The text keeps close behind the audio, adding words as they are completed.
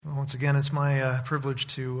Once again, it's my privilege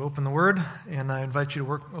to open the Word, and I invite you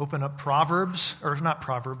to open up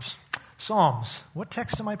Psalms. What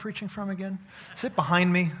text am I preaching from again? Is it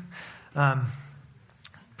behind me?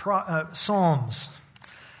 Psalms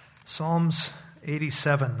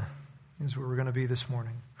 87 is where we're going to be this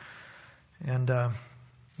morning. And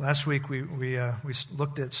last week we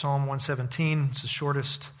looked at Psalm 117. It's the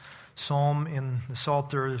shortest psalm in the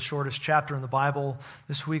Psalter, the shortest chapter in the Bible.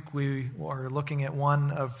 This week we are looking at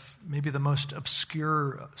one of maybe the most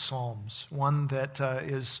obscure psalms, one that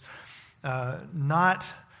is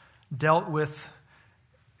not dealt with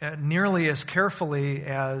nearly as carefully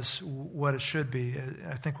as what it should be.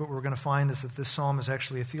 I think what we're going to find is that this psalm is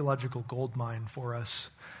actually a theological goldmine for us,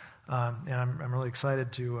 and I'm really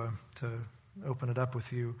excited to open it up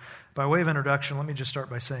with you. By way of introduction, let me just start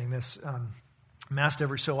by saying this. I'm asked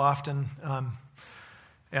every so often,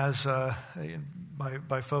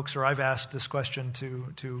 by folks, or I've asked this question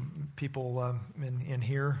to people in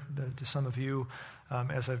here, to some of you,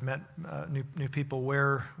 as I've met new people,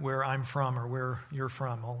 where I'm from or where you're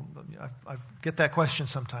from. I get that question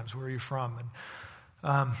sometimes. Where are you from?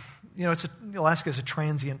 And Alaska is a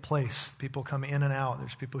transient place. People come in and out.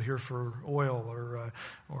 There's people here for oil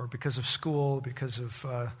or because of school, because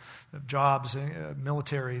of jobs,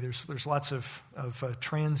 military. There's lots of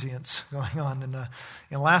transients going on in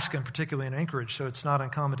Alaska, and particularly in Anchorage. So it's not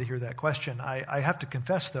uncommon to hear that question. I have to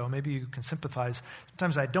confess, though, maybe you can sympathize.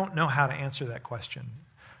 Sometimes I don't know how to answer that question.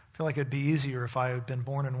 I feel like it'd be easier if I had been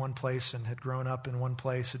born in one place and had grown up in one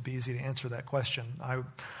place. It'd be easy to answer that question.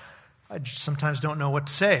 I sometimes don't know what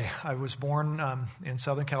to say. I was born in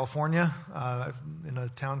Southern California, in a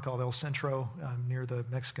town called El Centro, near the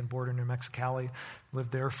Mexican border, near Mexicali.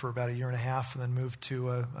 Lived there for about a year and a half, and then moved to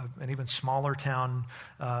an even smaller town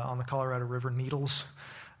on the Colorado River, Needles.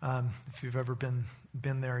 If you've ever been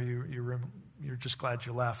there, you're just glad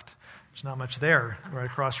you left. There's not much there. Right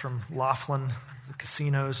across from Laughlin, the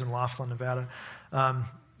casinos in Laughlin, Nevada.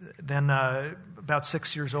 Then about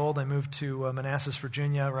 6 years old, I moved to Manassas,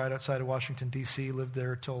 Virginia, right outside of Washington, D.C., lived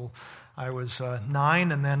there till I was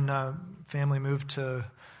 9, and then family moved to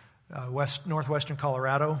northwestern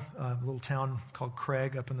Colorado, a little town called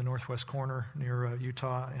Craig up in the northwest corner near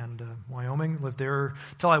Utah and Wyoming. Lived there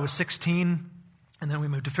till I was 16, and then we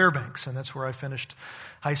moved to Fairbanks, and that's where I finished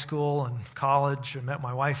high school and college and met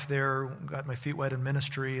my wife there, got my feet wet in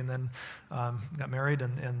ministry, and then got married,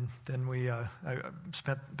 and then I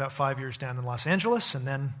spent about 5 years down in Los Angeles, and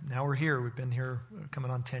then now we're here. We've been here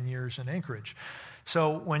coming on 10 years in Anchorage.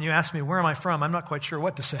 So when you ask me, where am I from, I'm not quite sure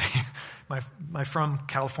what to say. Am I from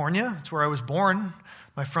California? It's where I was born. Am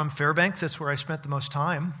I from Fairbanks? That's where I spent the most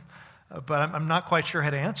time. But I'm not quite sure how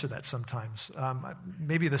to answer that sometimes.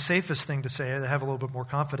 Maybe the safest thing to say, I have a little bit more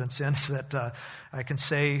confidence in, is that I can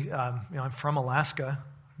say, I'm from Alaska.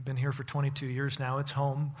 I've been here for 22 years now. It's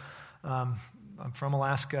home. I'm from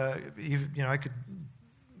Alaska. I could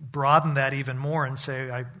broaden that even more and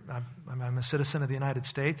say I'm a citizen of the United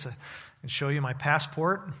States. I can show you my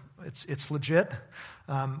passport. It's legit.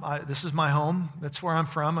 This is my home. That's where I'm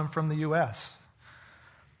from. I'm from the U.S.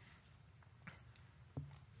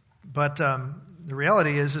 But the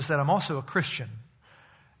reality is that I'm also a Christian.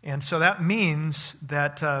 And so that means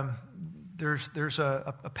that there's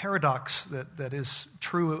a paradox that is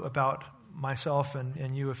true about myself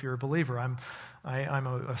and you if you're a believer. I'm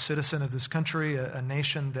a citizen of this country, a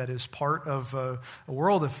nation that is part of a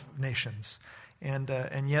world of nations. And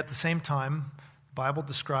yet at the same time, the Bible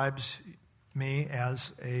describes me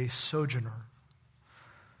as a sojourner.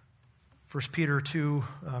 1 Peter 2,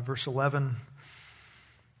 verse 11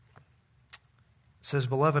 says,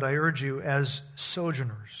 "Beloved, I urge you as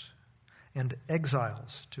sojourners and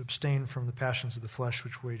exiles to abstain from the passions of the flesh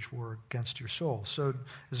which wage war against your soul." So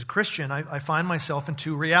as a Christian, I find myself in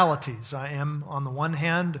two realities. I am, on the one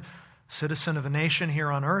hand, citizen of a nation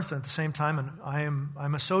here on earth, and at the same time,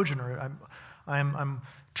 I'm a sojourner. I'm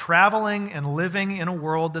traveling and living in a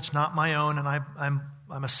world that's not my own, and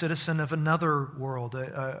I'm a citizen of another world,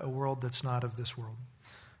 a world that's not of this world,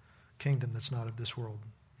 kingdom that's not of this world.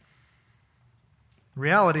 The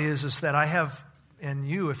reality is that I have, and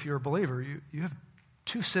you, if you're a believer, you have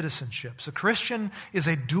two citizenships. A Christian is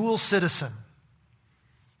a dual citizen.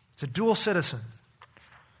 It's a dual citizen.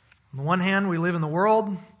 On the one hand, we live in the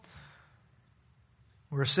world.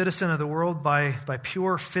 We're a citizen of the world by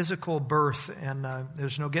pure physical birth, and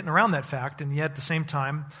there's no getting around that fact. And yet, at the same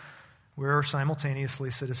time, we're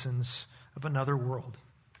simultaneously citizens of another world,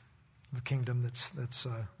 of a kingdom that's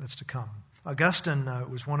to come. Augustine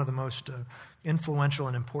was one of the most influential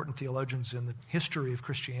and important theologians in the history of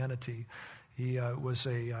Christianity. He was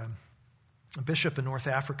a bishop in North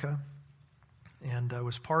Africa, and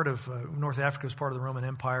was part of North Africa was part of the Roman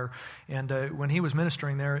Empire. And when he was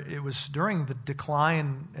ministering there, it was during the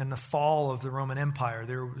decline and the fall of the Roman Empire.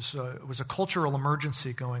 There was a cultural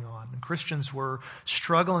emergency going on, and Christians were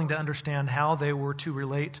struggling to understand how they were to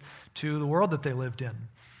relate to the world that they lived in.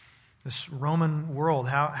 This Roman world,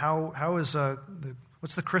 what's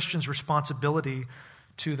the Christian's responsibility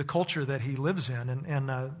to the culture that he lives in? And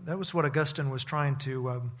that was what Augustine was trying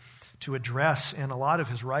to address in a lot of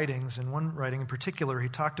his writings. In one writing in particular, he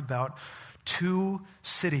talked about two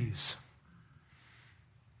cities.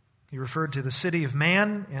 He referred to the city of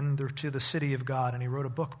man and to the city of God, and he wrote a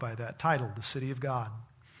book by that titled The City of God.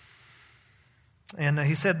 And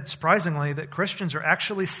he said, surprisingly, that Christians are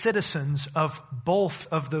actually citizens of both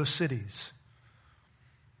of those cities.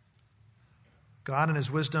 God, in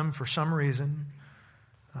his wisdom, for some reason,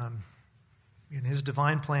 in his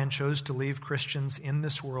divine plan, chose to leave Christians in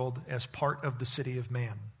this world as part of the city of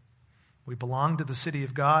man. We belong to the city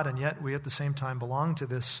of God, and yet we at the same time belong to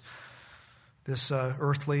this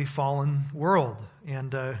earthly fallen world.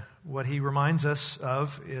 And what he reminds us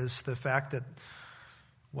of is the fact that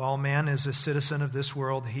while man is a citizen of this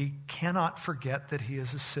world, he cannot forget that he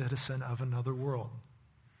is a citizen of another world.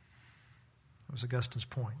 That was Augustine's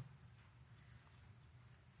point.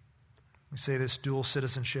 We say this dual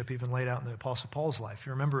citizenship even laid out in the Apostle Paul's life.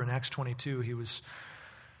 You remember in Acts 22, he was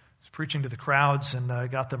preaching to the crowds and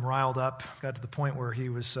got them riled up, got to the point where he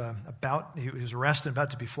was arrested,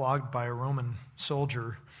 about to be flogged by a Roman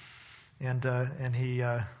soldier, and he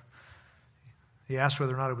asked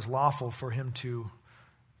whether or not it was lawful for him to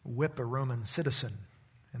whip a Roman citizen.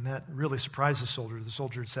 And that really surprised the soldier. The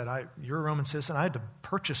soldier had said, "You're a Roman citizen? I had to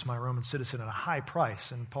purchase my Roman citizen at a high price."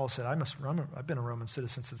 And Paul said, I've been a Roman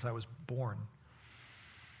citizen since I was born.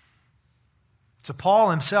 So Paul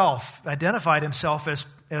himself identified himself as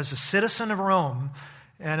a citizen of Rome,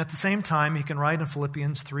 and at the same time, he can write in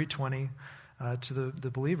Philippians 3:20 to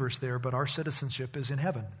the believers there, but our citizenship is in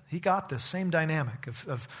heaven. He got this same dynamic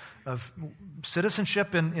of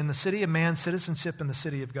citizenship in the city of man, citizenship in the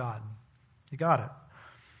city of God. He got it.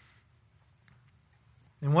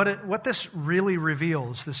 And what this really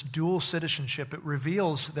reveals, this dual citizenship, it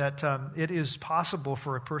reveals that it is possible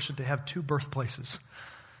for a person to have two birthplaces.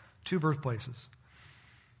 Two birthplaces.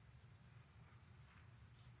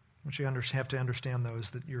 What you have to understand, though,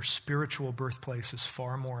 is that your spiritual birthplace is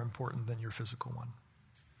far more important than your physical one.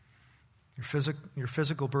 Your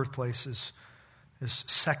physical birthplace is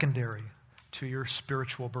secondary to your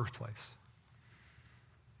spiritual birthplace.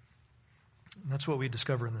 And that's what we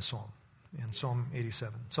discover in this psalm. In Psalm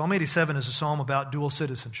 87. Psalm 87 is a psalm about dual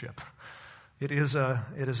citizenship. It is a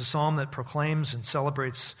psalm that proclaims and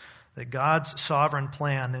celebrates that God's sovereign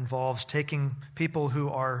plan involves taking people who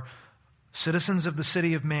are citizens of the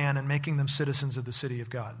city of man and making them citizens of the city of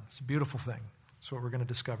God. It's a beautiful thing. That's what we're going to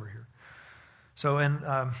discover here. So, and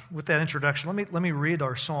with that introduction, let me read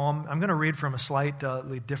our psalm. I'm going to read from a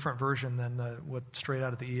slightly different version than what's straight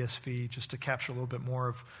out of the ESV, just to capture a little bit more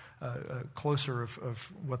of closer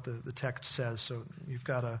of what the text says. So you've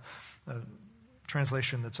got a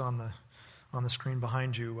translation that's on the screen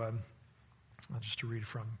behind you, just to read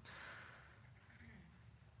from.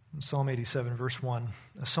 Psalm 87, verse 1,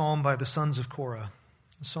 a psalm by the sons of Korah,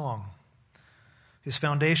 a song. His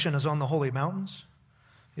foundation is on the holy mountains.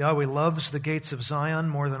 Yahweh loves the gates of Zion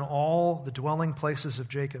more than all the dwelling places of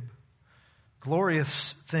Jacob.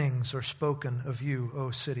 Glorious things are spoken of you,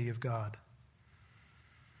 O city of God.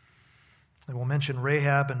 I will mention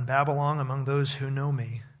Rahab and Babylon among those who know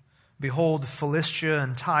me. Behold, Philistia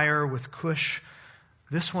and Tyre with Cush.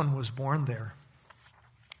 This one was born there.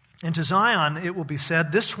 And to Zion it will be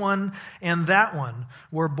said, this one and that one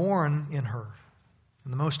were born in her.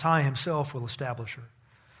 And the Most High himself will establish her.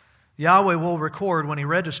 Yahweh will record when he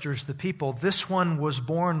registers the people, this one was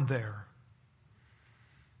born there.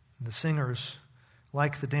 And the singers,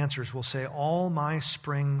 like the dancers, will say, all my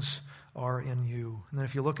springs are in you. And then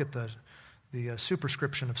if you look at the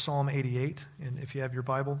superscription of Psalm 88, and if you have your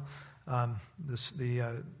Bible,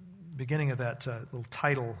 the beginning of that little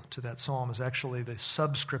title to that psalm is actually the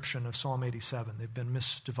subscription of Psalm 87. They've been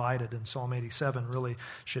misdivided, and Psalm 87 really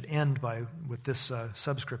should end with this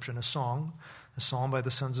subscription, a song by the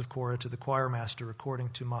sons of Korah to the choir master according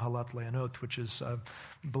to Mahalat Leannoth, which is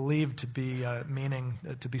believed to be meaning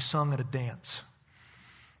to be sung at a dance.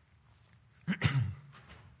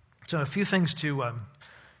 So a few things to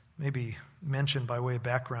maybe mention by way of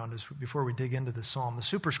background before we dig into this psalm. The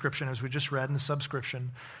superscription, as we just read, and the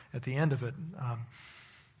subscription at the end of it,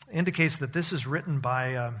 indicates that this is written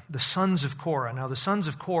by the sons of Korah. Now, the sons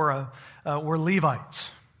of Korah were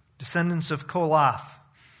Levites, descendants of Kolath,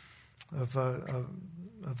 of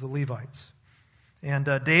the Levites. And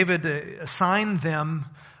David assigned them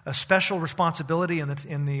a special responsibility in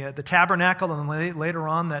the tabernacle, and then later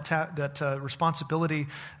on that responsibility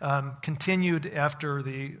continued after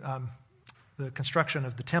the construction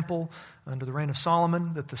of the temple under the reign of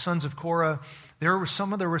Solomon. That the sons of Korah,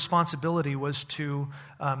 some of their responsibility was to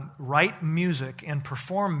write music and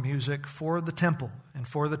perform music for the temple and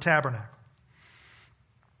for the tabernacle.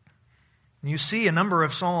 And you see a number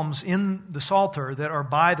of psalms in the Psalter that are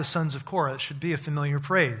by the sons of Korah. It should be a familiar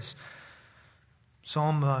phrase.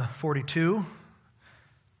 Psalm 42,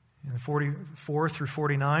 44 through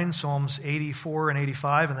 49, Psalms 84 and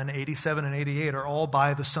 85, and then 87 and 88 are all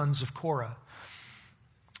by the sons of Korah.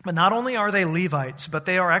 But not only are they Levites, but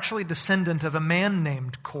they are actually descendant of a man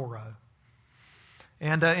named Korah.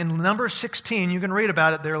 And in Numbers 16, you can read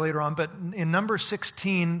about it there later on, but in Numbers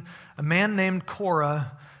 16, a man named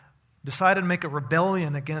Korah decided to make a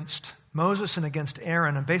rebellion against Moses and against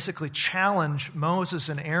Aaron and basically challenge Moses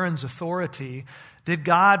and Aaron's authority. Did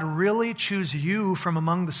God really choose you from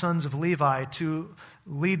among the sons of Levi to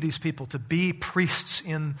lead these people, to be priests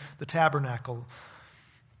in the tabernacle?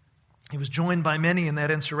 He was joined by many in that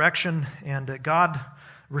insurrection, and God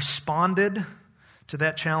responded to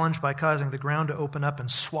that challenge by causing the ground to open up and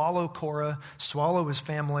swallow Korah, swallow his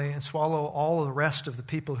family, and swallow all of the rest of the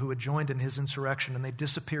people who had joined in his insurrection, and they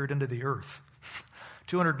disappeared into the earth.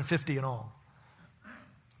 250 in all. I'm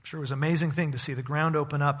sure it was an amazing thing to see the ground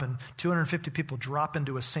open up and 250 people drop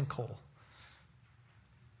into a sinkhole.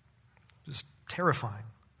 Just terrifying.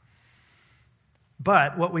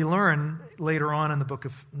 But what we learn later on in the book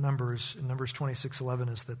of Numbers, in Numbers 26:11,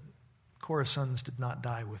 is that Korah's sons did not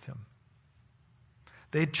die with him.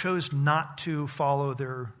 They chose not to follow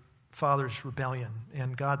their father's rebellion,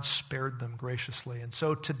 and God spared them graciously. And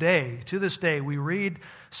so today, to this day, we read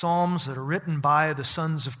psalms that are written by the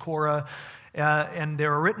sons of Korah, and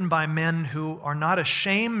they're written by men who are not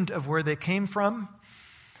ashamed of where they came from.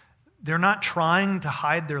 They're not trying to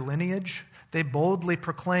hide their lineage. They boldly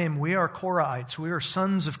proclaim, we are Korahites, we are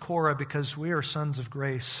sons of Korah because we are sons of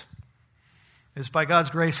grace. It's by God's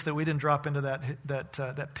grace that we didn't drop into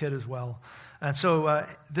that pit as well. And so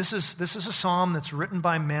this is a psalm that's written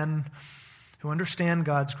by men who understand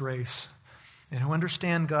God's grace and who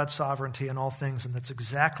understand God's sovereignty in all things, and that's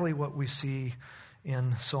exactly what we see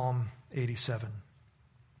in Psalm 87.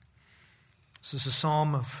 This is a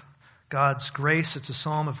psalm of God's grace, it's a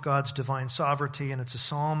psalm of God's divine sovereignty, and it's a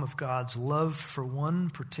psalm of God's love for one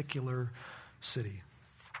particular city.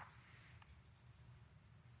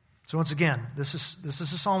 So once again, this is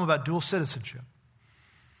a psalm about dual citizenship.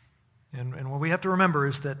 And what we have to remember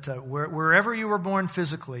is that wherever you were born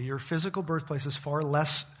physically, your physical birthplace is far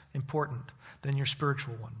less important than your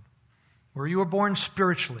spiritual one. Where you were born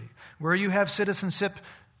spiritually, where you have citizenship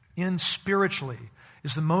in spiritually,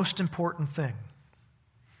 is the most important thing.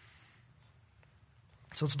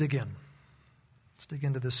 So let's dig in. Let's dig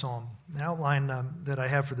into this psalm. The outline that I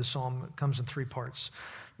have for this psalm comes in three parts.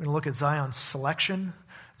 We're going to look at Zion's selection,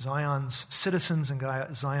 Zion's citizens, and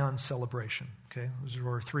Zion's celebration. Okay, those are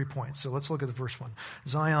our 3 points. So let's look at the first one.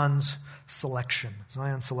 Zion's selection.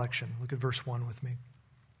 Zion's selection. Look at verse 1 with me.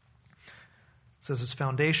 It says, its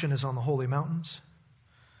foundation is on the holy mountains.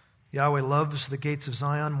 Yahweh loves the gates of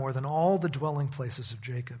Zion more than all the dwelling places of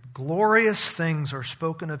Jacob. Glorious things are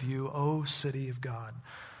spoken of you, O city of God.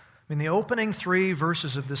 I mean, the opening 3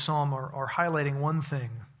 verses of this psalm are highlighting one thing,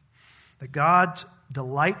 that God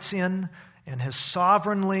delights in and has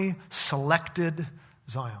sovereignly selected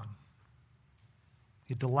Zion.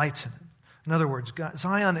 He delights in it. In other words,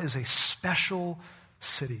 Zion is a special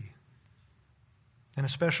city. And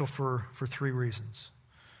it's special for 3 reasons.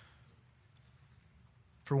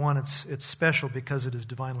 For one, it's special because it is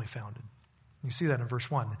divinely founded. You see that in verse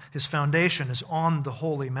 1. His foundation is on the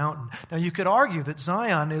holy mountain. Now you could argue that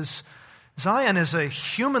Zion is a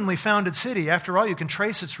humanly founded city. After all, you can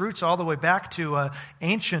trace its roots all the way back to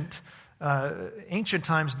ancient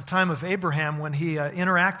times, the time of Abraham, when he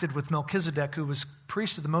interacted with Melchizedek, who was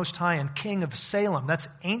priest of the Most High and king of Salem. That's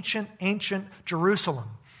ancient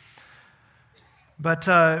Jerusalem. But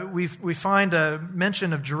we find a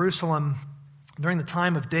mention of Jerusalem during the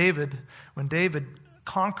time of David, when David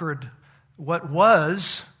conquered what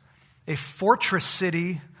was a fortress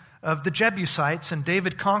city of the Jebusites, and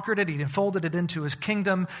David conquered it, he enfolded it into his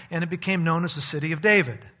kingdom, and it became known as the city of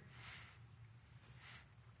David.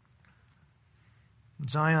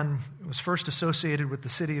 Zion was first associated with the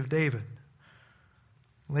city of David.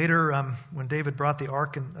 Later, when David brought the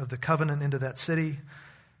Ark of the Covenant into that city,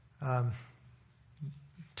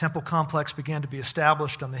 temple complex began to be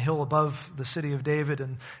established on the hill above the city of David.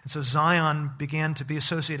 And so Zion began to be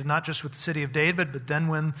associated not just with the city of David, but then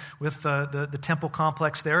with the temple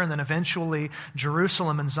complex there. And then eventually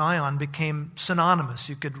Jerusalem and Zion became synonymous.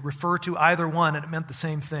 You could refer to either one and it meant the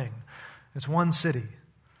same thing. It's one city.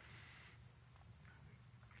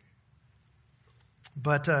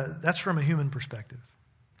 But that's from a human perspective.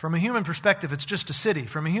 From a human perspective, it's just a city.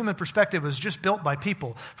 From a human perspective, it was just built by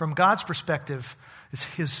people. From God's perspective, it's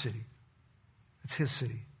His city. It's His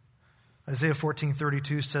city. Isaiah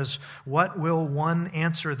 14:32 says, "What will one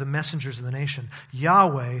answer the messengers of the nation?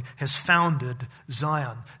 Yahweh has founded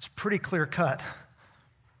Zion." It's pretty clear cut.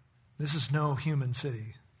 This is no human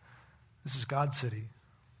city. This is God's city.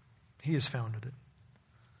 He has founded it.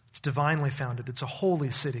 It's divinely founded. It's a holy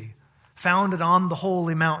city, founded on the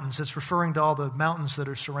holy mountains. It's referring to all the mountains that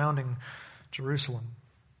are surrounding Jerusalem.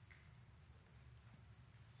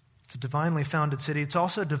 It's a divinely founded city. It's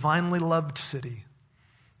also a divinely loved city.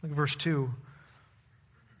 Look at verse 2.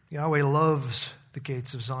 Yahweh loves the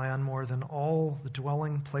gates of Zion more than all the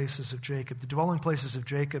dwelling places of Jacob. The dwelling places of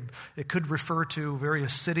Jacob, it could refer to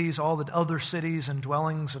various cities, all the other cities and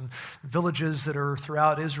dwellings and villages that are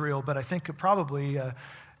throughout Israel, but I think it probably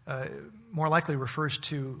more likely refers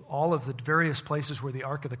to all of the various places where the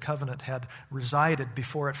Ark of the Covenant had resided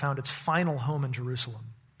before it found its final home in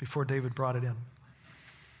Jerusalem, before David brought it in.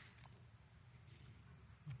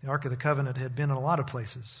 The Ark of the Covenant had been in a lot of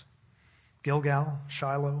places. Gilgal,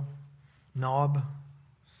 Shiloh, Nob,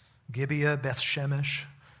 Gibeah, Beth Shemesh.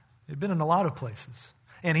 It had been in a lot of places.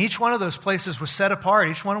 And each one of those places was set apart.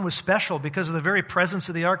 Each one was special because of the very presence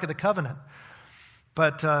of the Ark of the Covenant.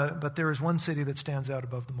 But there is one city that stands out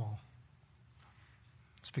above them all.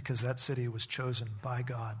 It's because that city was chosen by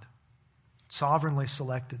God, sovereignly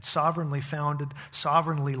selected, sovereignly founded,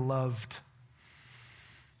 sovereignly loved.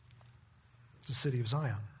 It's the city of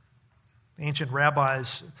Zion. Ancient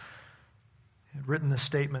rabbis had written this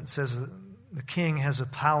statement. It says, "The king has a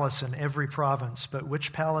palace in every province, but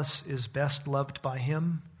which palace is best loved by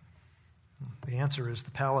him?" The answer is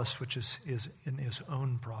the palace which is in his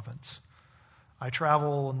own province. I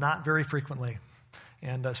travel not very frequently,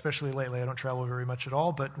 and especially lately I don't travel very much at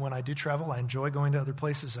all, but when I do travel, I enjoy going to other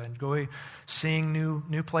places. I enjoy seeing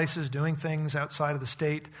new places, doing things outside of the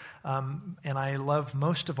state, and I love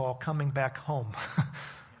most of all coming back home.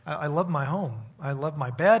 I love my home. I love my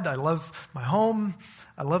bed. I love my home.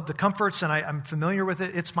 I love the comforts, and I'm familiar with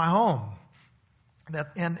it. It's my home.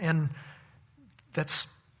 And that's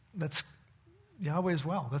Yahweh as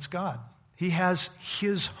well. That's God. He has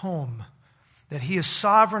His home that He has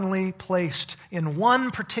sovereignly placed in one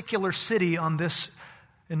particular city on this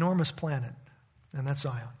enormous planet, and that's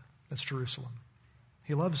Zion. That's Jerusalem.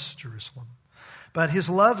 He loves Jerusalem. But His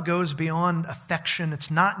love goes beyond affection.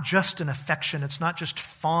 It's not just an affection. It's not just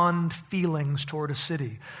fond feelings toward a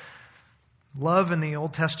city. Love in the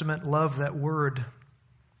Old Testament, love, that word,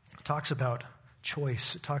 talks about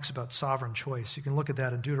choice. It talks about sovereign choice. You can look at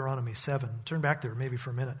that in Deuteronomy 7. Turn back there maybe for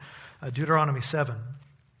a minute. Deuteronomy 7.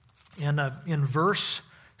 And in verse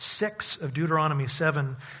 6 of Deuteronomy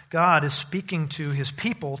 7, God is speaking to His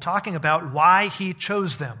people, talking about why He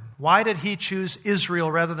chose them. Why did He choose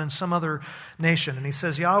Israel rather than some other nation? And He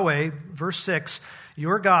says, Yahweh, verse 6,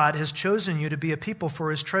 "Your God has chosen you to be a people for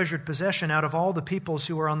His treasured possession out of all the peoples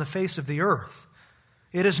who are on the face of the earth.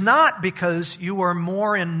 It is not because you are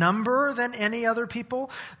more in number than any other people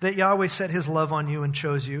that Yahweh set His love on you and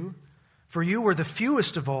chose you, for you were the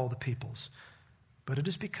fewest of all the peoples. But it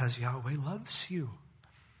is because Yahweh loves you."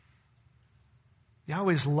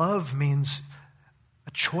 Yahweh's love means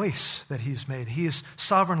a choice that He's made. He has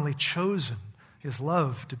sovereignly chosen His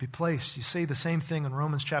love to be placed. You see the same thing in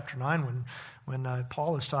Romans chapter 9 when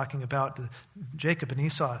Paul is talking about Jacob and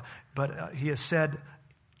Esau. But he has said,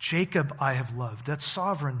 "Jacob I have loved." That's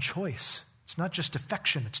sovereign choice. It's not just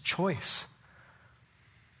affection, it's choice.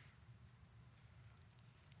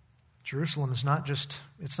 Jerusalem is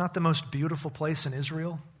it's not the most beautiful place in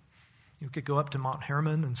Israel. You could go up to Mount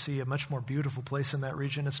Hermon and see a much more beautiful place in that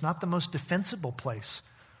region. It's not the most defensible place,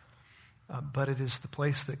 but it is the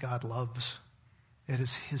place that God loves. It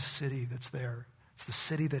is His city that's there. It's the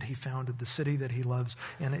city that He founded, the city that He loves,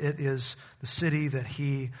 and it is the city that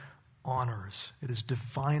He honors. It is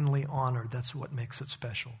divinely honored. That's what makes it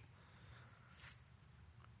special.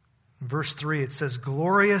 In verse 3, it says,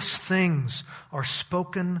 "Glorious things are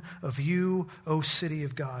spoken of you, O city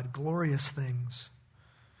of God." Glorious things.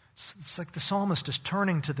 It's like the psalmist is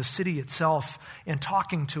turning to the city itself and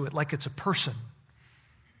talking to it like it's a person.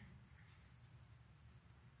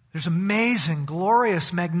 There's amazing,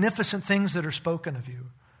 glorious, magnificent things that are spoken of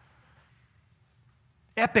you.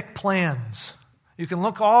 Epic plans, You can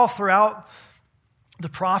look all throughout the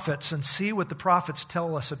prophets and see what the prophets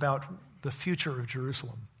tell us about the future of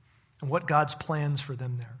Jerusalem and what God's plans for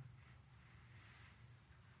them there.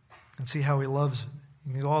 And see how he loves it.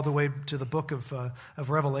 You can go all the way to the book of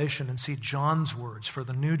Revelation and see John's words for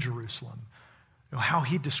the New Jerusalem. How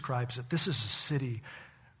he describes it. This is a city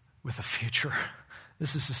with a future.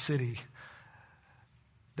 This is a city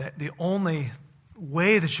that the only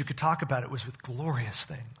way that you could talk about it was with glorious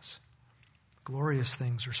things. Glorious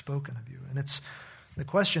things are spoken of you. And the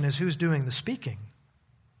question is, who's doing the speaking?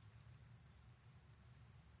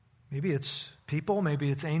 Maybe it's people, maybe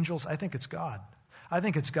it's angels. I think it's God. I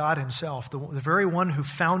think it's God himself. The very one who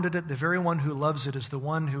founded it, the very one who loves it, is the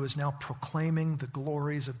one who is now proclaiming the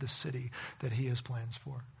glories of the city that he has plans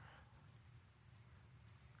for.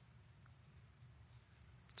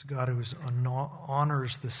 It's God who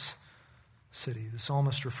honors this city. The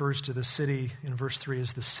psalmist refers to the city in verse 3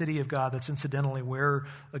 as the city of God. That's incidentally where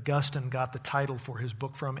Augustine got the title for his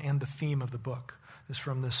book from, and the theme of the book is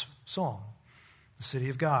from this psalm, the city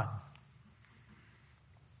of God.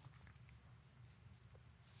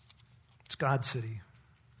 It's God's city,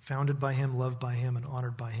 founded by him, loved by him, and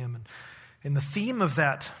honored by him. And the theme of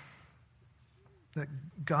that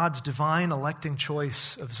God's divine electing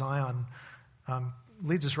choice of Zion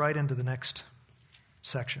leads us right into the next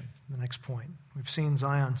section, the next point. We've seen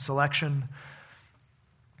Zion's selection.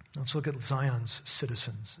 Let's look at Zion's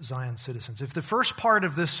citizens. If the first part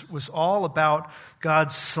of this was all about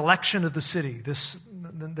God's selection of the city,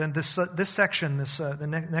 then this section,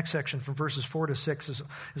 the next section from verses 4 to 6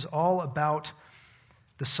 is all about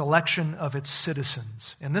the selection of its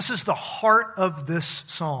citizens. And this is the heart of this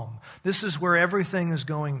psalm. This is where everything is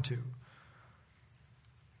going to.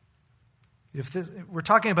 We're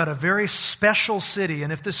talking about a very special city,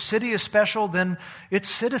 and if this city is special, then its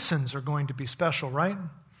citizens are going to be special, right?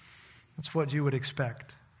 That's what you would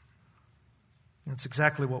expect. That's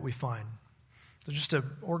exactly what we find. So just to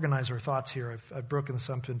organize our thoughts here, I've broken this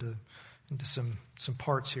up into some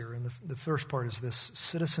parts here. And the first part is this: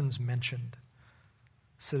 citizens mentioned.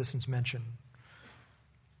 Citizens mentioned.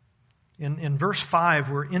 In verse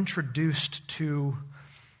 5, we're introduced to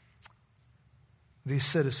these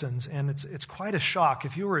citizens, and it's quite a shock.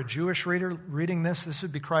 If you were a Jewish reader reading this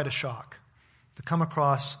would be quite a shock to come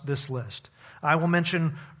across this list. I will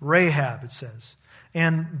mention Rahab, it says,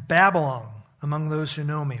 and Babylon among those who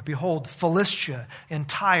know me. Behold, Philistia and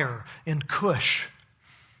Tyre and Cush.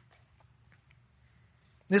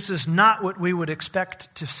 This is not what we would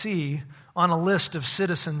expect to see on a list of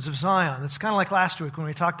citizens of Zion. It's kind of like last week when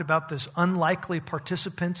we talked about this unlikely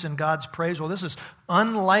participants in God's praise. Well, this is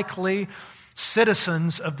unlikely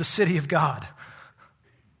citizens of the city of God.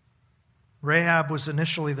 Rahab was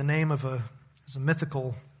initially the name of a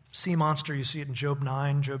mythical sea monster. You see it in Job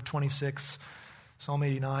 9, Job 26, Psalm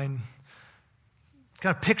 89.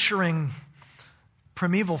 Kind of picturing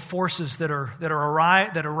primeval forces that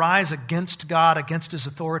arise against God, against his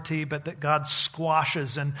authority, but that God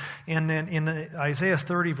squashes. And in Isaiah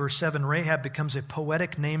 30, verse 7, Rahab becomes a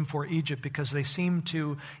poetic name for Egypt because they seem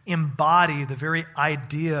to embody the very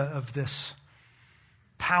idea of this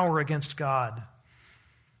power against God.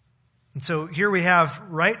 And so here we have,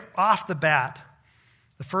 right off the bat,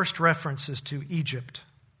 the first reference is to Egypt,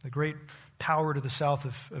 the great power to the south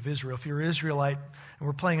of Israel. If you're an Israelite and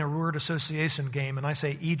we're playing a word association game and I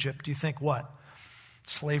say Egypt, you think what?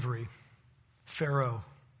 Slavery, Pharaoh,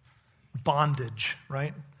 bondage,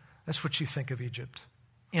 right? That's what you think of Egypt.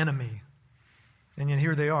 Enemy. And yet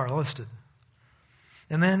here they are listed.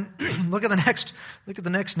 And then look at the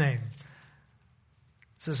next name.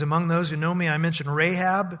 It says, among those who know me, I mentioned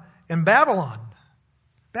Rahab and Babylon.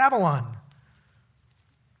 Babylon.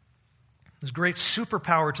 This great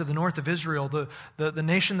superpower to the north of Israel, the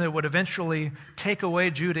nation that would eventually take away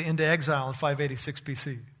Judah into exile in 586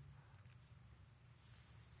 BC.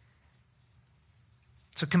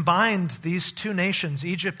 So combined, these two nations,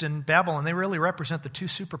 Egypt and Babylon, they really represent the two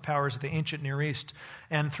superpowers of the ancient Near East.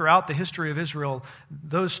 And throughout the history of Israel,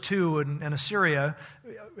 those two and Assyria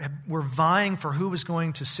were vying for who was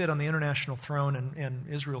going to sit on the international throne, and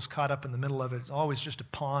Israel's caught up in the middle of it. It's always just a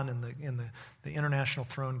pawn in the international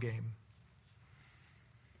throne game.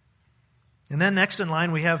 And then next in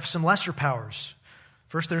line, we have some lesser powers.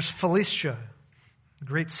 First, there's Philistia, the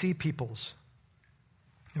great sea peoples.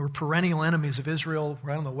 They were perennial enemies of Israel,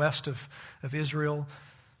 right on the west of Israel.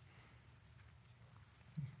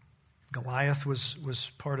 Goliath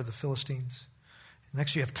was part of the Philistines.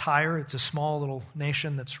 Next, you have Tyre. It's a small little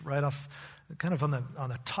nation that's right off, kind of on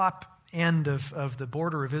the top end of the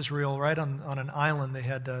border of Israel, right on an island. They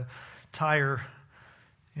had Tyre.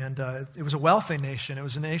 And it was a wealthy nation. It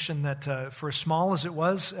was a nation that, for as small as it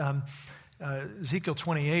was, Ezekiel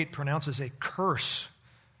 28 pronounces a curse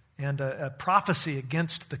and a prophecy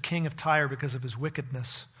against the king of Tyre because of his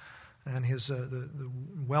wickedness and his the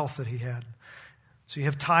wealth that he had. So you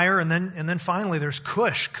have Tyre, and then finally there's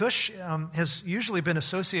Cush. Cush has usually been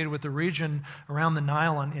associated with the region around the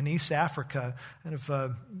Nile in East Africa, kind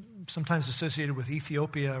of sometimes associated with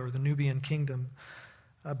Ethiopia or the Nubian kingdom.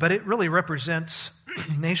 But it really represents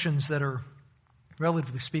nations that are,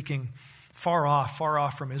 relatively speaking, far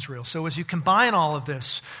off from Israel. So as you combine all of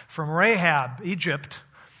this, from Rahab, Egypt,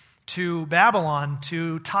 to Babylon,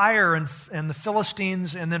 to Tyre and the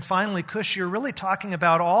Philistines, and then finally Cush, you're really talking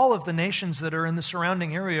about all of the nations that are in the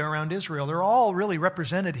surrounding area around Israel. They're all really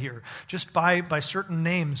represented here, just by certain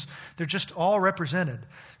names. They're just all represented.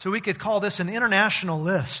 So we could call this an international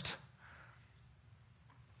list.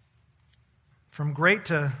 From great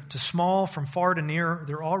to small, from far to near,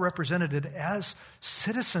 they're all represented as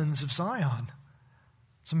citizens of Zion.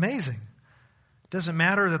 It's amazing. It doesn't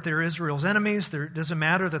matter that they're Israel's enemies. It doesn't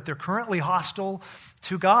matter that they're currently hostile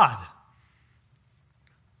to God.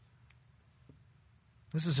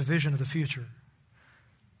 This is a vision of the future.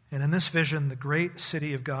 And in this vision, the great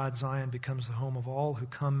city of God, Zion, becomes the home of all who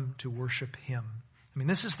come to worship Him. I mean,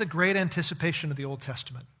 this is the great anticipation of the Old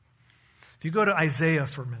Testament. If you go to Isaiah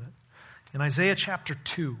for a minute, in Isaiah chapter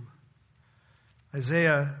 2,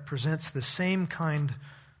 Isaiah presents the same kind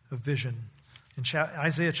of vision. In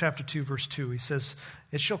Isaiah chapter 2, verse 2, he says,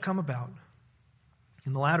 "It shall come about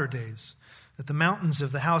in the latter days that the mountains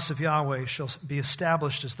of the house of Yahweh shall be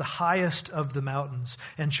established as the highest of the mountains,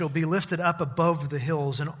 and shall be lifted up above the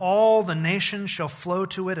hills, and all the nations shall flow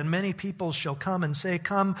to it, and many peoples shall come and say,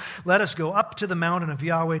 'Come, let us go up to the mountain of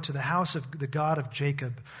Yahweh, to the house of the God of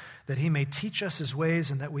Jacob, that He may teach us His ways,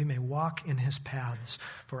 and that we may walk in His paths.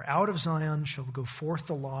 For out of Zion shall go forth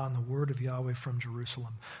the law and the word of Yahweh from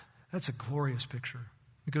Jerusalem.'" That's a glorious picture.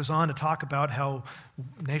 It goes on to talk about how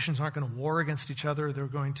nations aren't going to war against each other. They're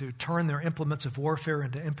going to turn their implements of warfare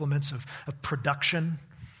into implements of production.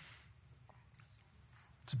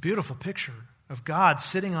 It's a beautiful picture of God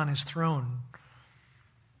sitting on His throne.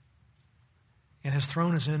 And His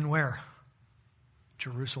throne is in where?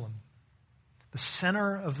 Jerusalem. The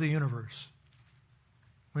center of the universe.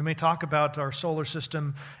 We may talk about our solar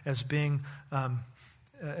system as being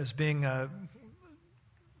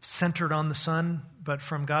centered on the sun, but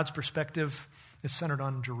from God's perspective, it's centered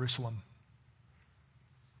on Jerusalem.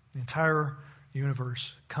 The entire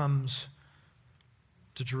universe comes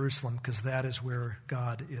to Jerusalem because that is where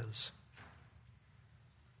God is.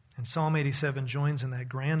 And Psalm 87 joins in that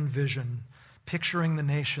grand vision, picturing the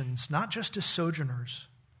nations not just as sojourners,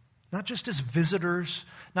 not just as visitors,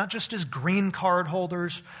 not just as green card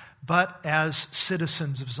holders, but as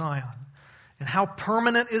citizens of Zion. And how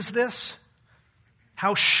permanent is this?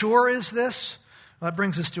 How sure is this? Well, that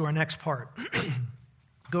brings us to our next part.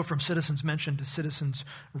 Go from citizens mentioned to citizens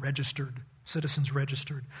registered. Citizens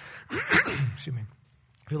registered. Excuse me.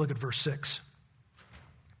 If you look at verse 6.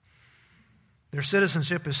 Their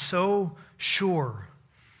citizenship is so sure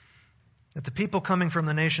that the people coming from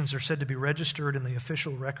the nations are said to be registered in the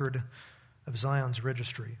official record of Zion's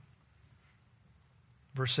registry.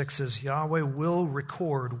 Verse 6 says, Yahweh will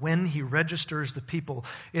record when He registers the people.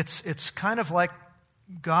 It's kind of like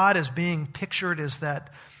God is being pictured as that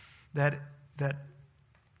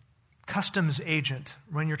customs agent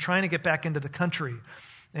when you're trying to get back into the country,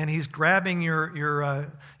 and He's grabbing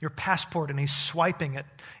your passport and He's swiping it,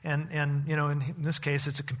 and you know, in this case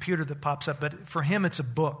it's a computer that pops up, but for Him it's a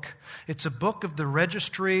book. It's a book of the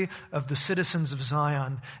registry of the citizens of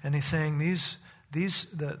Zion, and He's saying these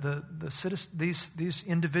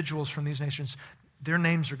individuals from these nations, their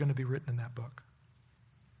names are going to be written in that book.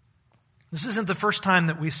 This isn't the first time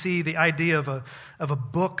that we see the idea of a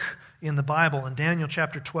book in the Bible. In Daniel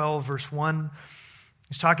chapter 12, verse 1,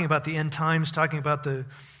 he's talking about the end times, talking about the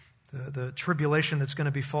tribulation that's going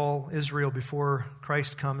to befall Israel before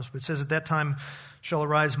Christ comes. But it says, "At that time shall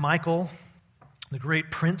arise Michael, the great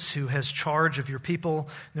prince who has charge of your people,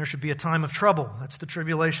 and there should be a time of trouble." That's the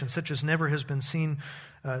tribulation, such as never has been seen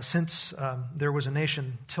since there was a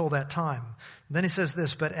nation till that time. And then he says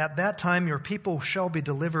this, "But at that time your people shall be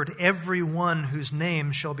delivered, every one whose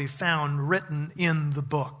name shall be found written in the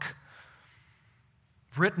book."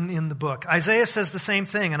 Written in the book. Isaiah says the same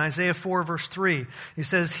thing in Isaiah 4, verse 3. He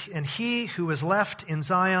says, "And he who is left in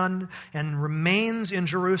Zion and remains in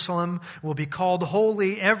Jerusalem will be called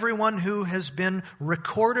holy, everyone who has been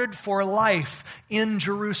recorded for life in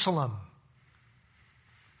Jerusalem."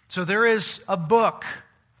 So there is a book,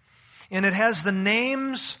 and it has the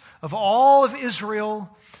names of all of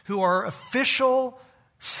Israel who are official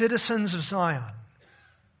citizens of Zion.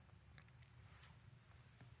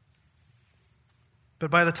 But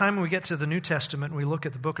by the time we get to the New Testament and we look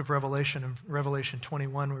at the book of Revelation, in Revelation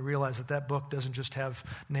 21, we realize that that book doesn't just have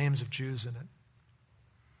names of Jews in it.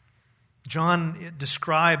 John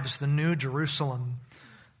describes the new Jerusalem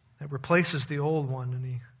that replaces the old one, and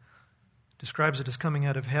he describes it as coming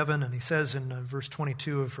out of heaven, and he says in verse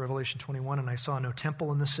 22 of Revelation 21, "And I saw no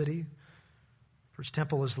temple in the city, for its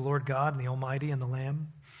temple is the Lord God and the Almighty and the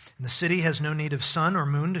Lamb. And the city has no need of sun or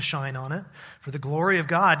moon to shine on it, for the glory of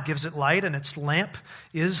God gives it light, and its lamp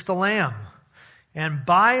is the Lamb. And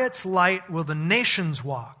by its light will the nations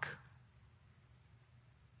walk,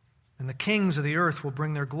 and the kings of the earth will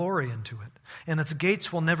bring their glory into it. And its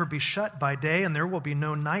gates will never be shut by day, and there will be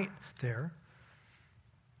no night there.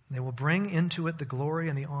 They will bring into it the glory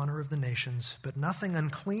and the honor of the nations, but nothing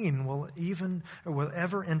unclean will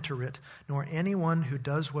ever enter it, nor anyone who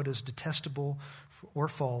does what is detestable or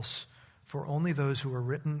false, for only those who are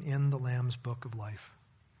written in the Lamb's book of life."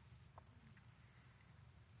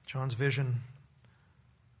 John's vision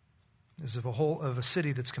is of a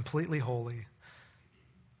city that's completely holy.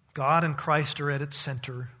 God and Christ are at its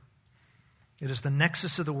center. It is the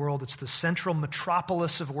nexus of the world. It's the central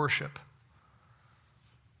metropolis of worship.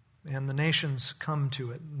 And the nations come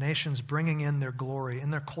to it. Nations bringing in their glory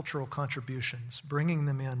and their cultural contributions, bringing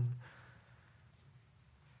them in.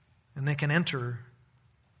 And they can enter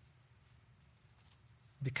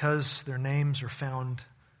because their names are found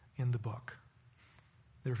in the book.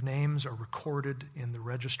 Their names are recorded in the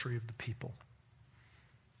registry of the people.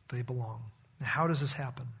 They belong. Now, how does this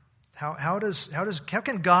happen? How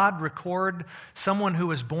can God record someone who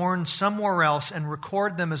was born somewhere else and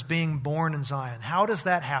record them as being born in Zion? How does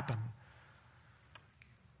that happen?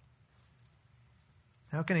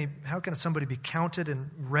 How can somebody be counted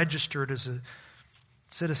and registered as a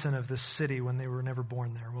citizen of this city when they were never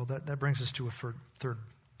born there? Well, that brings us to a third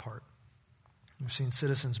part. We've seen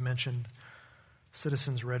citizens mentioned,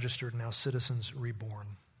 citizens registered, now citizens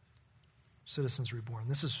reborn. Citizens reborn.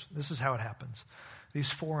 This is how it happens. These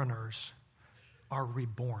foreigners are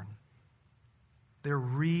reborn. They're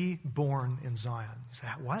reborn in Zion. You say,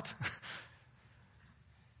 what?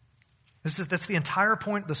 That's the entire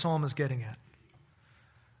point the psalm is getting at.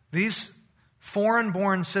 These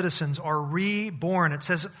foreign-born citizens are reborn. It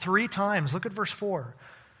says it 3 times. Look at verse 4.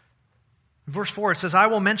 In verse 4, it says, "I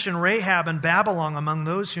will mention Rahab and Babylon among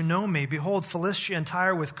those who know me. Behold, Philistia and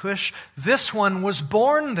Tyre with Cush. This one was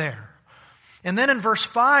born there." And then in verse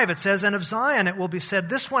 5 it says, "And of Zion it will be said,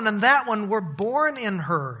 this one and that one were born in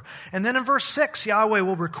her." And then in verse 6, Yahweh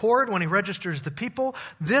will record when he registers the people,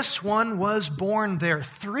 this one was born there.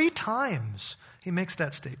 3 times he makes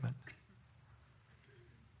that statement.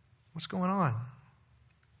 What's going on?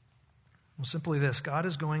 Well, simply this: God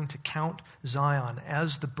is going to count Zion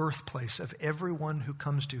as the birthplace of everyone who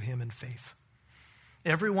comes to him in faith.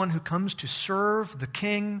 Everyone who comes to serve the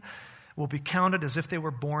King will be counted as if they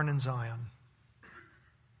were born in Zion,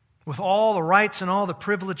 with all the rights and all the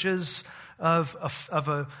privileges of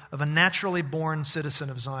a naturally born citizen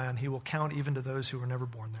of Zion. He will count even to those who were never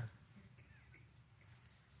born there.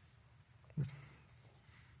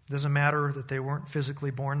 It doesn't matter that they weren't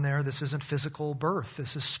physically born there. This isn't physical birth.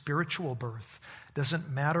 This is spiritual birth. It doesn't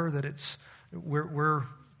matter that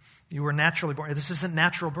you were naturally born. This isn't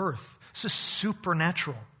natural birth. This is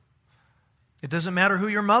supernatural. It doesn't matter who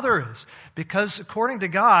your mother is, because according to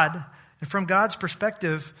God and from God's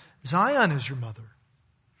perspective, Zion is your mother.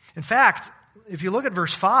 In fact, if you look at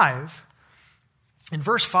verse 5, in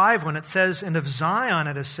verse 5 when it says, "And of Zion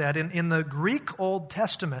it is said," in the Greek Old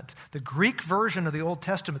Testament, the Greek version of the Old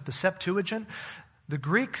Testament, the Septuagint, the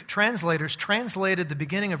Greek translators translated the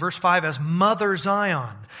beginning of verse 5 as Mother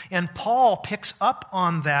Zion. And Paul picks up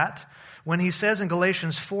on that when he says in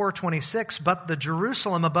Galatians 4:26, "But the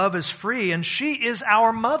Jerusalem above is free, and she is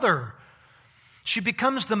our mother. She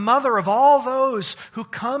becomes the mother of all those who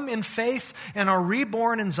come in faith and are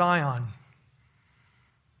reborn in Zion."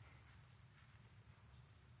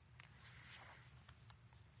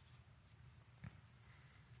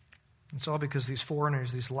 It's all because these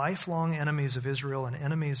foreigners, these lifelong enemies of Israel and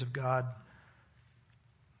enemies of God,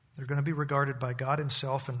 they're going to be regarded by God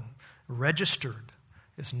himself and registered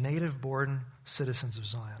as native-born citizens of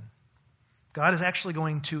Zion. God is actually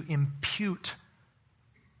going to impute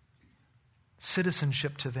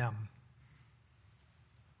citizenship to them.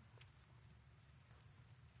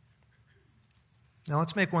 Now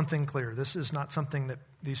let's make one thing clear. This is not something that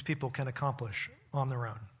these people can accomplish on their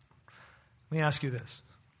own. Let me ask you this.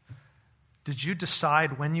 Did you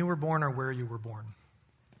decide when you were born or where you were born?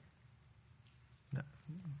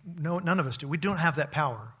 No, none of us do. We don't have that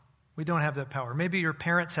power. We don't have that power. Maybe your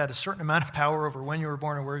parents had a certain amount of power over when you were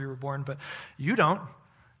born or where you were born, but you don't.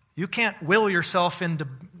 You can't will yourself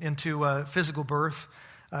into physical birth.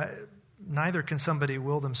 Neither can somebody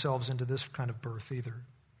will themselves into this kind of birth either.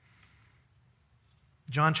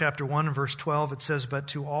 John chapter 1, verse 12, it says, "But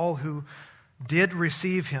to all who did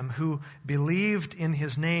receive him, who believed in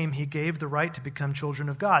his name, he gave the right to become children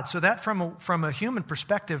of God." So that from a human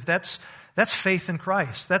perspective, that's faith in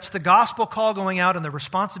Christ. That's the gospel call going out and the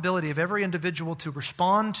responsibility of every individual to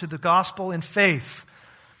respond to the gospel in faith.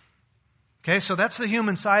 Okay, so that's the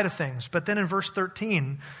human side of things. But then in verse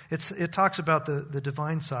 13, it talks about the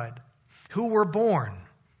divine side. "Who were born,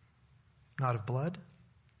 not of blood,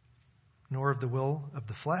 nor of the will of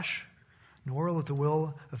the flesh, nor of the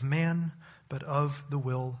will of man, but of the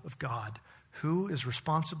will of God." Who is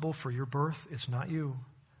responsible for your birth? It's not you.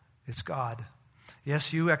 It's God.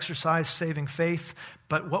 Yes, you exercise saving faith,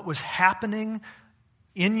 but what was happening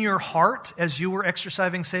in your heart as you were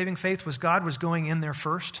exercising saving faith was God was going in there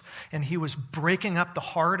first, and he was breaking up the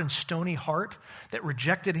hard and stony heart that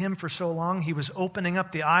rejected him for so long. He was opening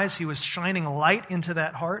up the eyes. He was shining light into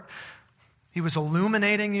that heart. He was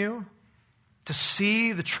illuminating you to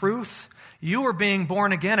see the truth. You were being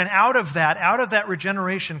born again, and out of that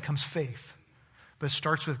regeneration comes faith. But it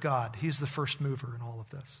starts with God. He's the first mover in all of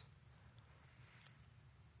this.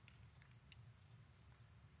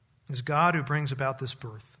 It's God who brings about this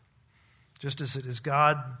birth, just as it is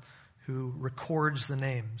God who records the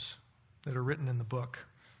names that are written in the book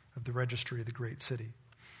of the registry of the great city.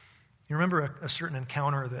 You remember a certain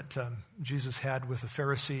encounter that Jesus had with a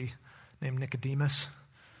Pharisee named Nicodemus?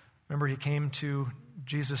 Remember, he came to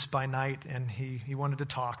Jesus by night, and he wanted to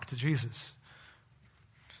talk to Jesus.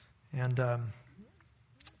 And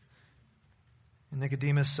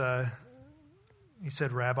Nicodemus, he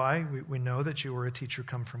said, "Rabbi, we know that you are a teacher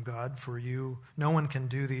come from God, for no one can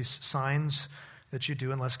do these signs that you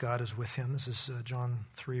do unless God is with him." This is John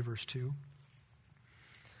 3, verse 2.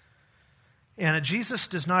 And Jesus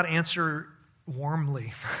does not answer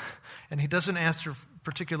warmly, and he doesn't answer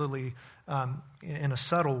particularly in a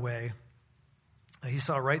subtle way. He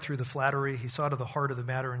saw right through the flattery. He saw to the heart of the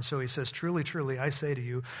matter, and so he says, "Truly, truly, I say to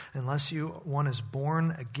you, unless one is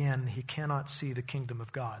born again, he cannot see the kingdom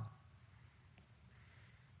of God."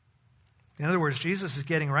 In other words, Jesus is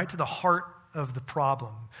getting right to the heart of the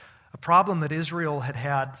problem, a problem that Israel had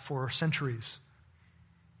had for centuries.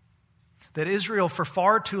 That Israel for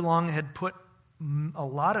far too long had put a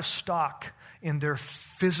lot of stock in their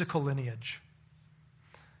physical lineage.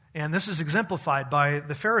 And this is exemplified by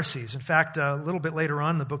the Pharisees. In fact, a little bit later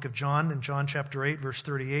on in the book of John, in John chapter 8, verse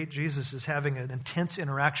 38, Jesus is having an intense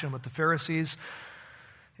interaction with the Pharisees.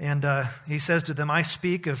 And he says to them, "I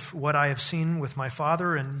speak of what I have seen with my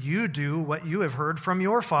Father, and you do what you have heard from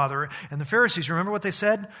your father." And the Pharisees, remember what they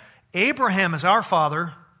said? "Abraham is our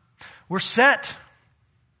father. We're set.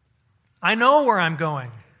 I know where I'm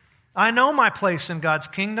going. I know my place in God's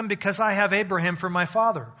kingdom because I have Abraham for my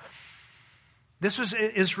father." This was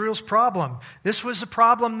Israel's problem. This was a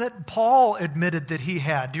problem that Paul admitted that he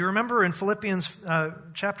had. Do you remember in Philippians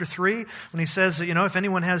chapter 3 when he says, if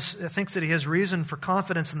anyone thinks that he has reason for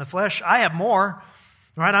confidence in the flesh, I have more.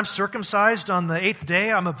 Right? I'm circumcised on the 8th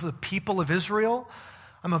day. I'm of the people of Israel.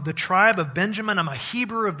 I'm of the tribe of Benjamin. I'm a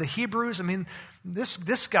Hebrew of the Hebrews. I mean,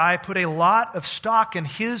 this guy put a lot of stock in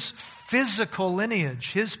his physical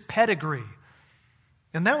lineage, his pedigree.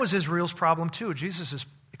 And that was Israel's problem too. Jesus is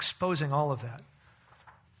exposing all of that.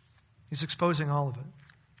 He's exposing all of it.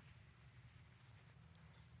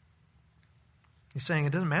 He's saying it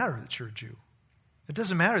doesn't matter that you're a Jew. It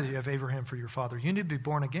doesn't matter that you have Abraham for your father. You need to be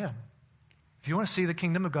born again. If you want to see the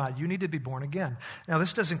kingdom of God, you need to be born again. Now,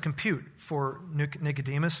 this doesn't compute for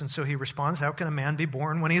Nicodemus, and so he responds, how can a man be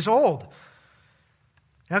born when he's old?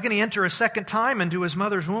 How can he enter a second time into his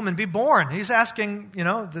mother's womb and be born? He's asking,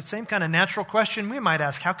 the same kind of natural question we might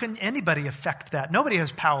ask. How can anybody affect that? Nobody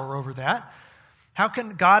has power over that. How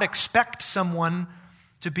can God expect someone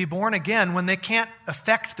to be born again when they can't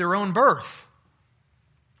affect their own birth?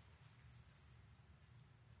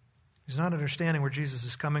 He's not understanding where Jesus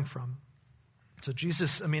is coming from. So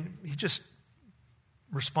Jesus, he just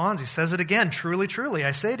responds. He says it again, "Truly, truly,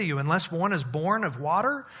 I say to you, unless one is born of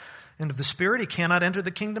water and of the Spirit, he cannot enter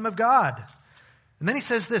the kingdom of God." And then he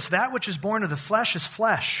says this, "That which is born of the flesh is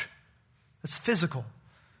flesh." That's physical.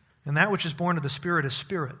 "And that which is born of the Spirit is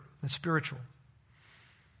spirit." That's spiritual.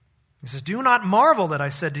 He says, "Do not marvel that I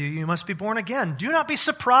said to you, you must be born again. Do not be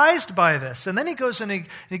surprised by this." And then he goes and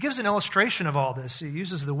he gives an illustration of all this. He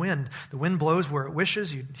uses the wind. The wind blows where it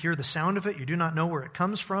wishes. You hear the sound of it. You do not know where it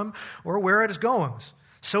comes from or where it is going.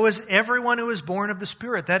 So is everyone who is born of the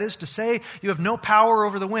Spirit. That is to say, you have no power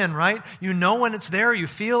over the wind, right? You know when it's there. You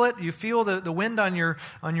feel it. You feel the wind on your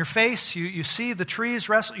face. You see the trees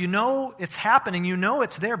wrestle. You know it's happening. You know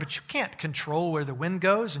it's there, but you can't control where the wind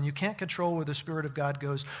goes, and you can't control where the Spirit of God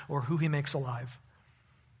goes or who He makes alive.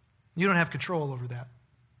 You don't have control over that.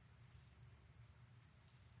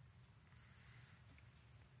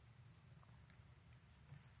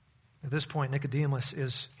 At this point, Nicodemus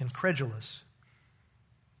is incredulous.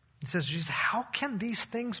 He says, Jesus, how can these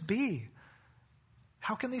things be?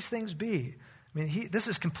 How can these things be? I mean, this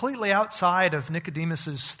is completely outside of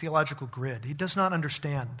Nicodemus's theological grid. He does not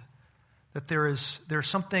understand that there's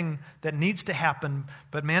something that needs to happen,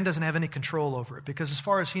 but man doesn't have any control over it. Because as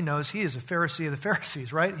far as he knows, he is a Pharisee of the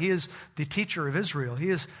Pharisees, right? He is the teacher of Israel.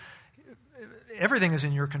 Everything is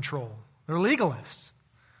in your control. They're legalists.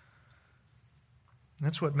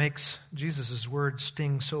 That's what makes Jesus' words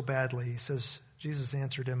sting so badly. He says, Jesus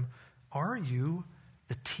answered him, "Are you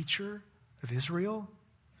the teacher of Israel,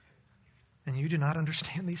 and you do not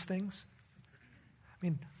understand these things?" I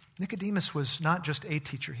mean, Nicodemus was not just a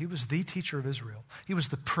teacher. He was the teacher of Israel. He was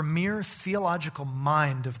the premier theological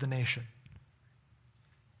mind of the nation.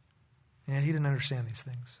 And he didn't understand these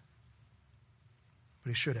things. But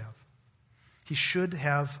he should have. He should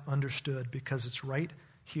have understood, because it's right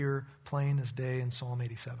here, plain as day in Psalm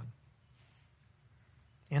 87.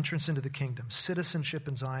 Entrance into the kingdom, citizenship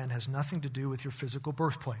in Zion has nothing to do with your physical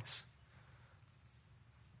birthplace.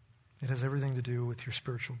 It has everything to do with your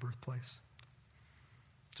spiritual birthplace.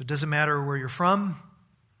 So it doesn't matter where you're from.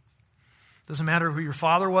 It doesn't matter who your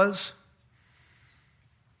father was.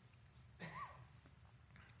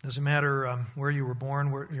 It doesn't matter where you were born,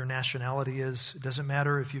 where your nationality is. It doesn't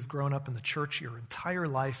matter if you've grown up in the church your entire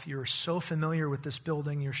life. You're so familiar with this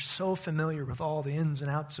building. You're so familiar with all the ins and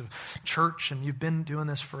outs of church, and you've been doing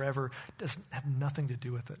this forever. It doesn't have nothing to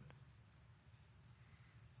do with it.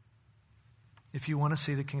 If you want to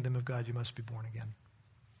see the kingdom of God, you must be born again.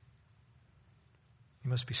 You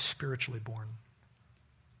must be spiritually born.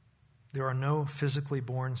 There are no physically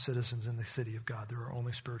born citizens in the city of God. There are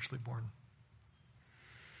only spiritually born.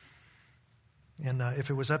 And if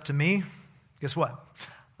it was up to me, guess what?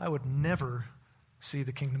 I would never see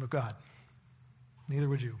the kingdom of God. Neither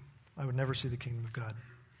would you. I would never see the kingdom of God.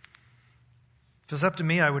 If it was up to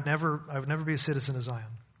me, I would never be a citizen of Zion.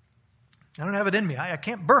 I don't have it in me. I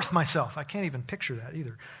can't birth myself. I can't even picture that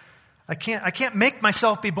either. I can't make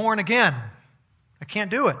myself be born again. I can't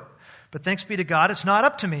do it. But thanks be to God, it's not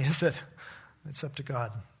up to me, is it? It's up to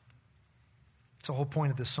God. It's the whole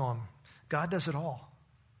point of this psalm. God does it all.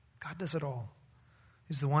 God does it all.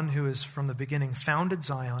 He's the one who has, from the beginning, founded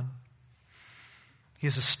Zion. He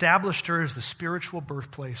has established her as the spiritual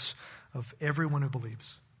birthplace of everyone who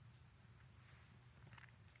believes.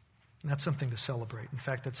 And that's something to celebrate. In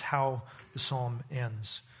fact, that's how the psalm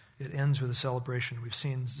ends. It ends with a celebration. We've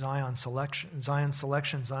seen Zion selection, Zion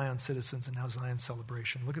citizens, and now Zion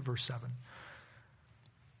celebration. Look at verse 7.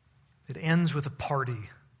 It ends with a party.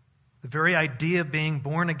 The very idea of being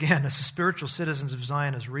born again as the spiritual citizens of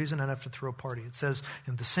Zion is reason enough to throw a party. It says,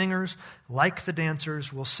 and the singers, like the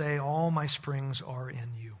dancers, will say, all my springs are in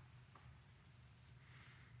you.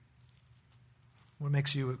 What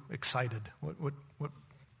makes you excited? What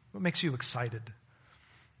makes you excited?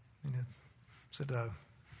 You know, is it a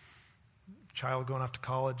child going off to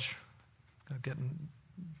college,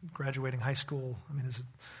 graduating high school? I mean, is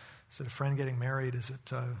it a friend getting married? Is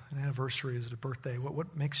it an anniversary? Is it a birthday?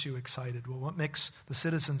 What makes you excited? Well, what makes the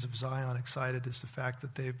citizens of Zion excited is the fact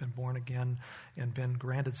that they've been born again and been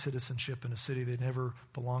granted citizenship in a city they never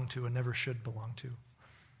belonged to and never should belong to.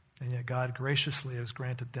 And yet God graciously has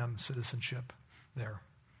granted them citizenship there.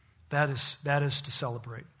 That is to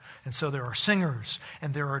celebrate. And so there are singers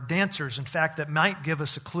and there are dancers. In fact, that might give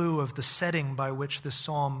us a clue of the setting by which this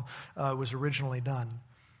psalm was originally done.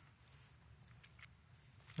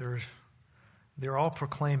 They're all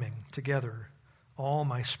proclaiming together, all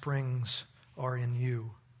my springs are in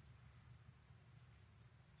you.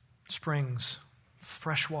 Springs,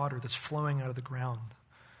 fresh water that's flowing out of the ground.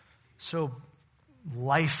 So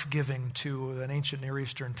life-giving to an ancient Near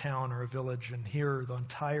Eastern town or a village. And here the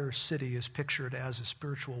entire city is pictured as a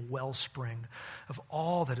spiritual wellspring of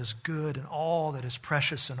all that is good and all that is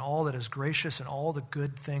precious and all that is gracious and all the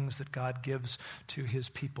good things that God gives to his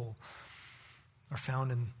people are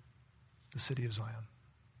found in the city of Zion,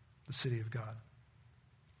 the city of God,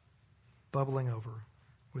 bubbling over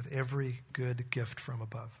with every good gift from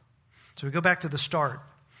above. So we go back to the start,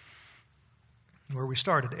 where we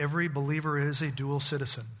started. Every believer is a dual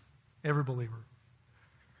citizen. Every believer.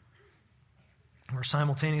 We're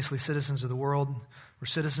simultaneously citizens of the world. We're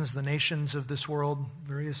citizens of the nations of this world,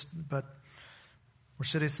 but we're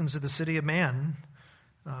citizens of the city of man,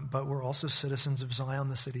 but we're also citizens of Zion,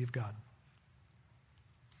 the city of God.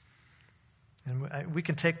 And we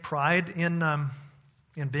can take pride in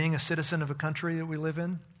being a citizen of a country that we live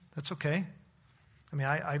in. That's okay. I mean,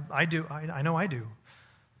 I do. I know I do.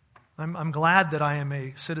 I'm glad that I am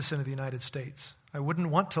a citizen of the United States. I wouldn't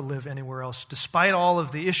want to live anywhere else, despite all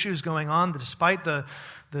of the issues going on, despite the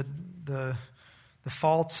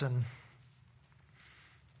faults, and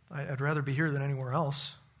I'd rather be here than anywhere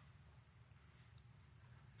else.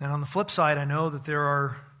 And on the flip side, I know that there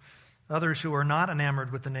are others who are not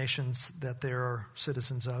enamored with the nations that they are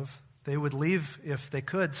citizens of. They would leave if they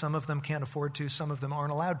could. Some of them can't afford to. Some of them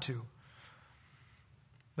aren't allowed to.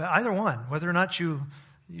 But either one, whether or not you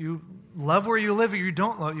love where you live or you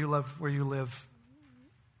don't love where you live,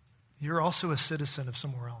 you're also a citizen of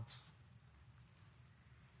somewhere else.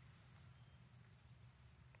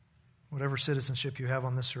 Whatever citizenship you have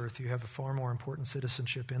on this earth, you have a far more important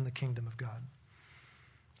citizenship in the kingdom of God,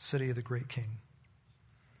 the city of the great King.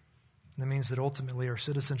 And that means that ultimately our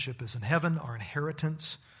citizenship is in heaven, our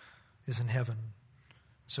inheritance is in heaven.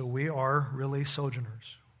 So we are really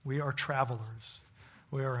sojourners. We are travelers.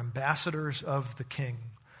 We are ambassadors of the King.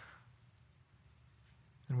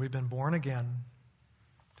 And we've been born again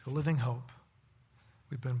to a living hope.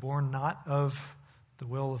 We've been born not of the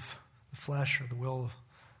will of the flesh or the will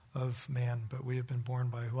of man, but we have been born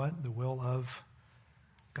by what? The will of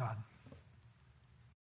God.